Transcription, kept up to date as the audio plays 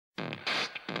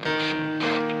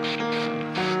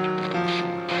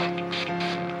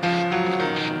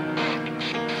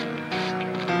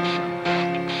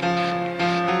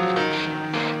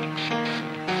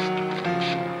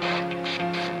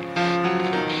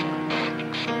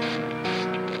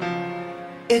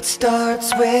It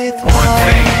starts with one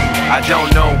thing, I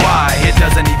don't know why. It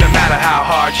doesn't even matter how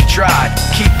hard you try.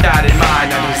 Keep that in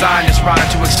mind. I designed this rhyme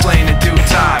to explain in due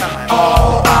time.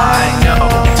 All I know,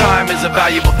 time is a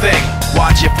valuable thing.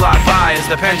 Watch it fly by as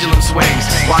the pendulum swings.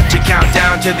 Watch it count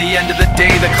down to the end of the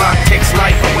day. The clock takes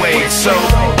life away. It's so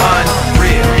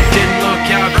unreal. Didn't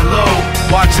look out below.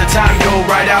 Watch the time go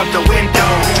right out the window.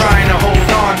 Trying to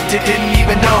hold on, didn't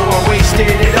even know I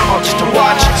wasted it all just to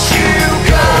watch you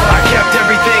go. I kept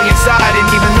everything inside, and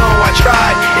even though I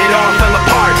tried, it all fell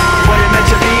apart. What it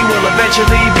meant to be will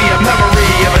eventually be a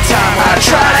memory of a time when I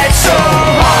tried so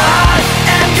hard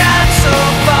and got so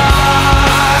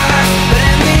far, but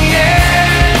in the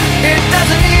end, it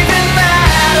doesn't even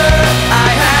matter.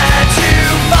 I had to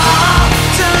fall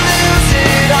to lose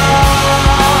it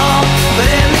all, but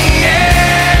in the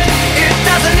end, it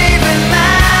doesn't even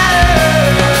matter.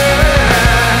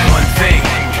 One thing,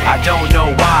 I don't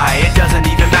know why. It doesn't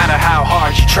even matter how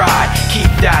hard you try. Keep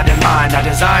that in mind. I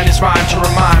designed this rhyme to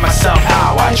remind myself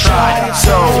how I tried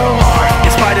so hard.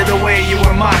 In spite of the way you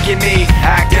were mocking me,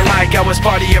 acting like I was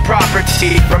part of your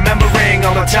property, remembering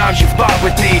all the times you fought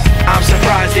with me, I'm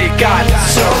surprised it got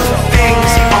so.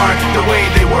 Things aren't the way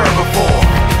they were before.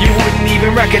 You wouldn't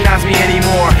even recognize me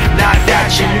anymore. Not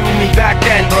that you knew me back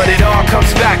then, but it all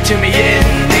comes back to me in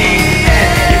the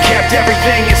end. You kept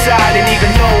everything inside, and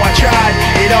even though I tried,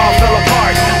 it all fell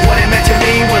apart. What it meant to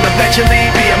me will eventually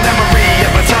be a memory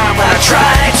of a time when I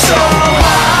tried so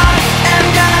hard and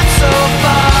got so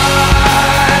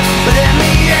far, but in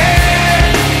the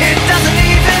end, it doesn't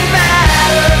even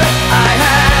matter. I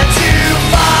had to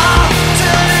fall to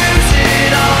lose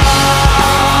it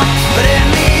all, but in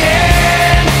the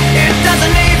end, it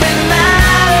doesn't even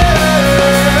matter.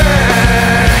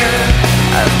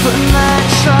 I've put my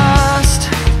trust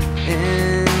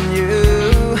in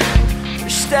you,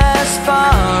 pushed as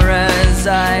far as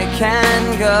I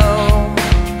can go.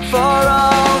 For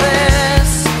all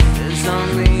this, there's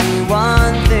only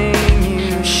one thing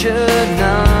you should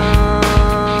know.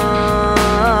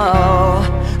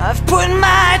 I've put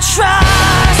my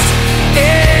trust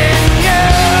in you,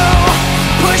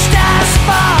 pushed as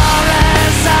far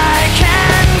as I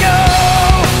can go.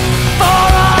 For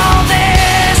all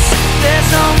this,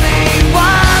 there's only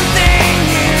one thing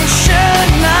you should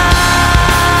know.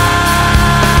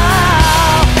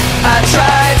 I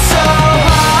tried so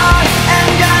hard and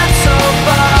got so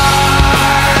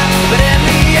far, but in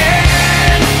the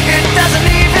end, it doesn't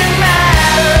even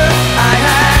matter. I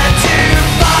had to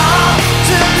fall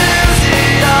to lose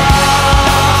it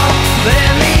all, but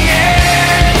in the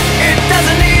end, it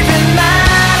doesn't even matter.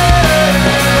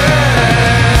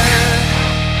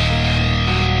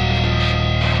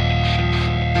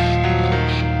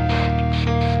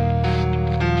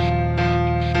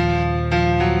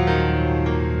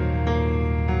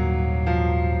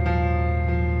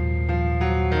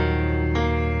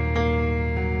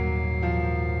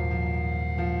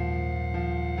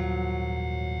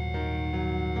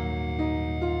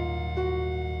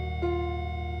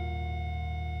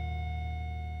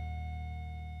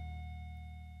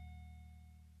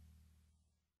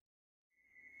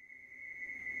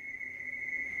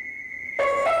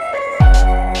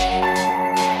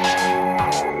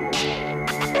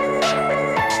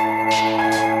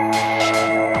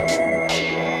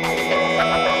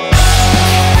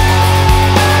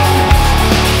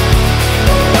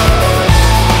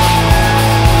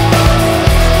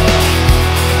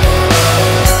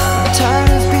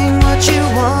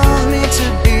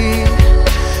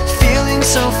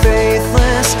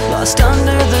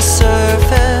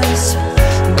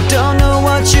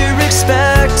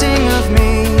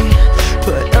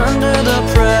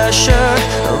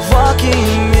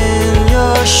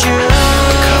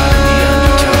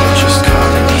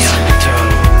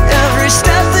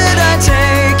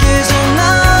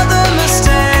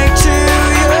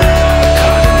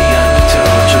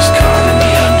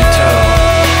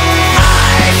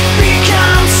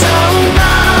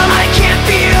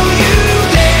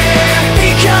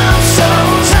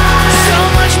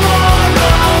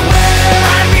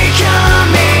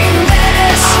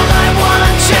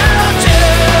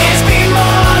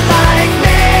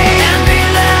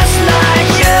 Less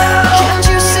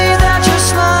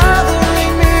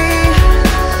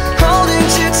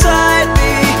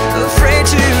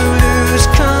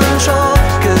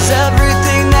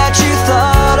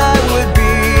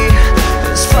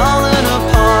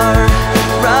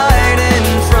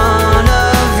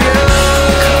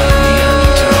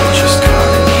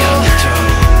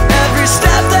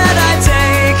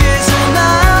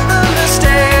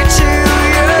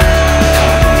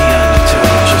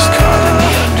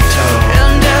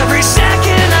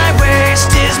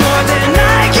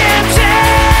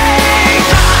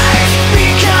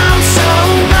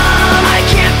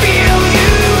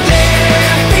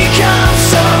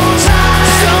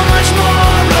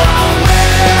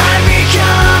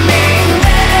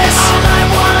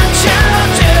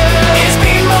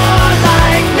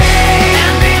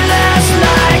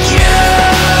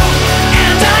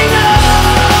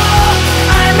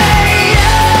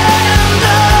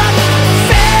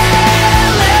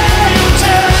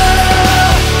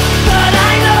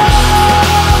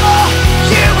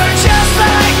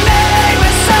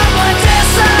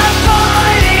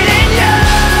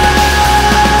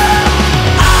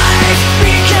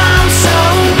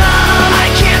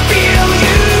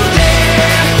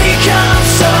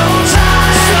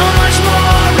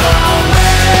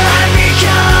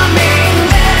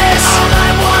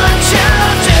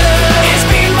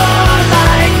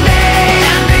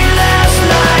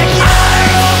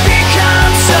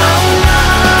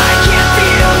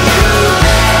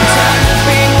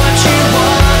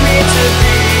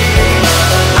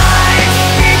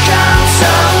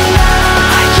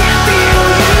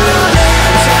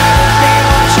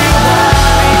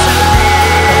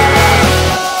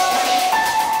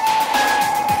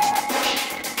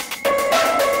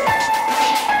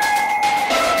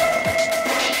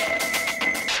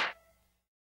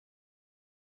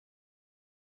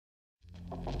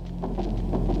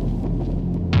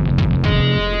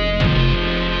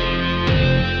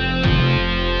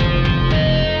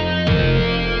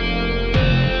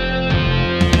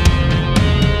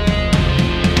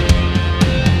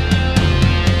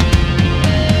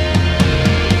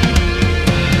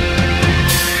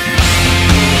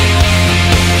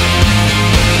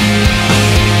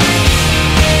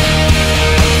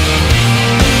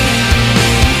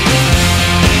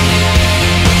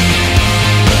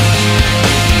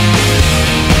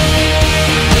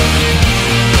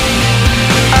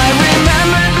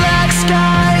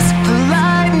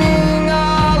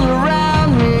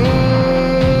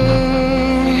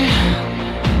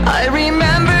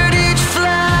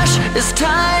as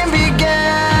time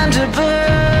began to blur,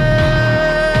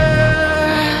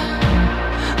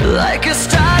 like a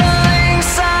startling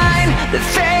sign that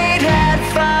fate had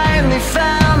finally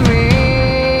found me,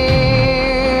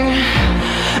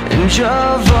 and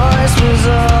your voice was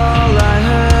all I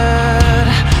heard,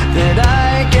 that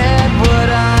I get what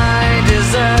I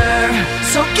deserve.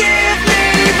 So give me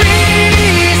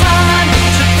reason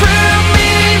to prove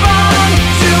me wrong,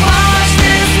 to wash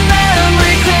this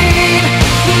memory clean,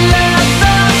 let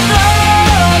the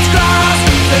thoughts cross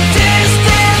the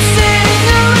distance in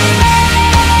your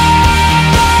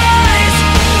eyes.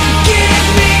 Give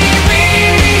me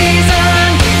reason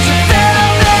to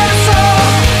fill this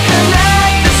hole,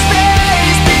 connect the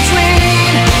space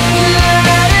between,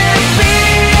 let it be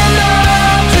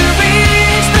enough to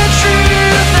reach the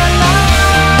truth that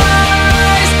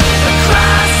lies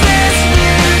across this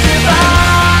new divide.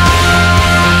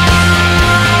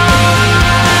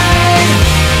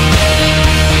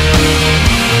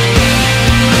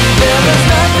 There was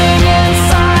nothing in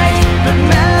sight but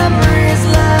memories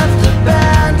left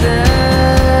abandoned.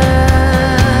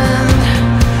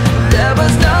 There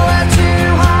was nowhere to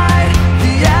hide,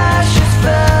 the ashes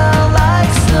fell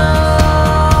like snow,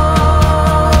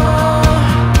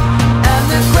 and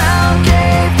the ground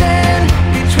caved in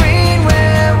between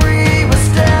where we were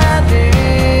standing,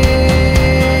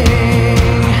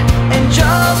 and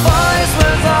your voice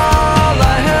was all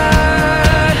I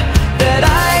heard, that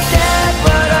I get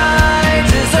what I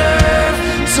deserve.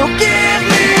 So give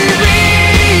me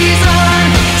reason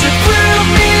to prove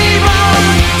me wrong,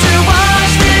 to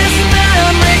wash this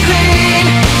memory clean,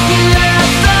 let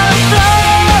the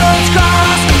thoughts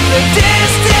cross the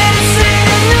distance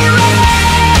in your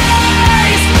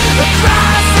eyes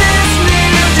across this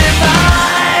new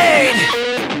divide.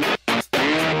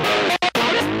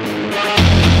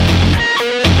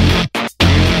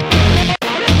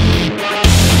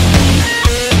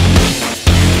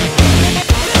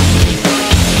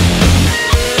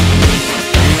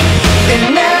 In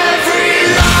every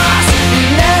loss,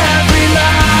 in every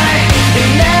lie,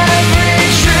 in every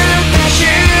truth that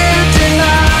you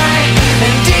deny,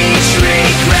 and each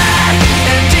regret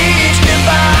and each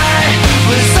goodbye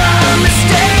was a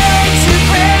mistake to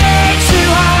break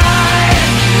too high,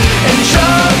 and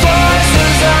your voice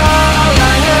was all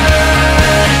I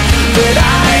heard, that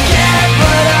I get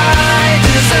what I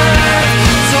deserve.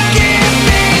 So give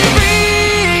me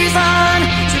reason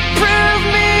to prove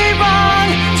me wrong,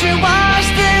 to wash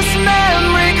this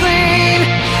memory clean,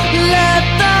 let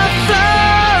the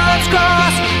thoughts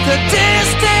cross the distance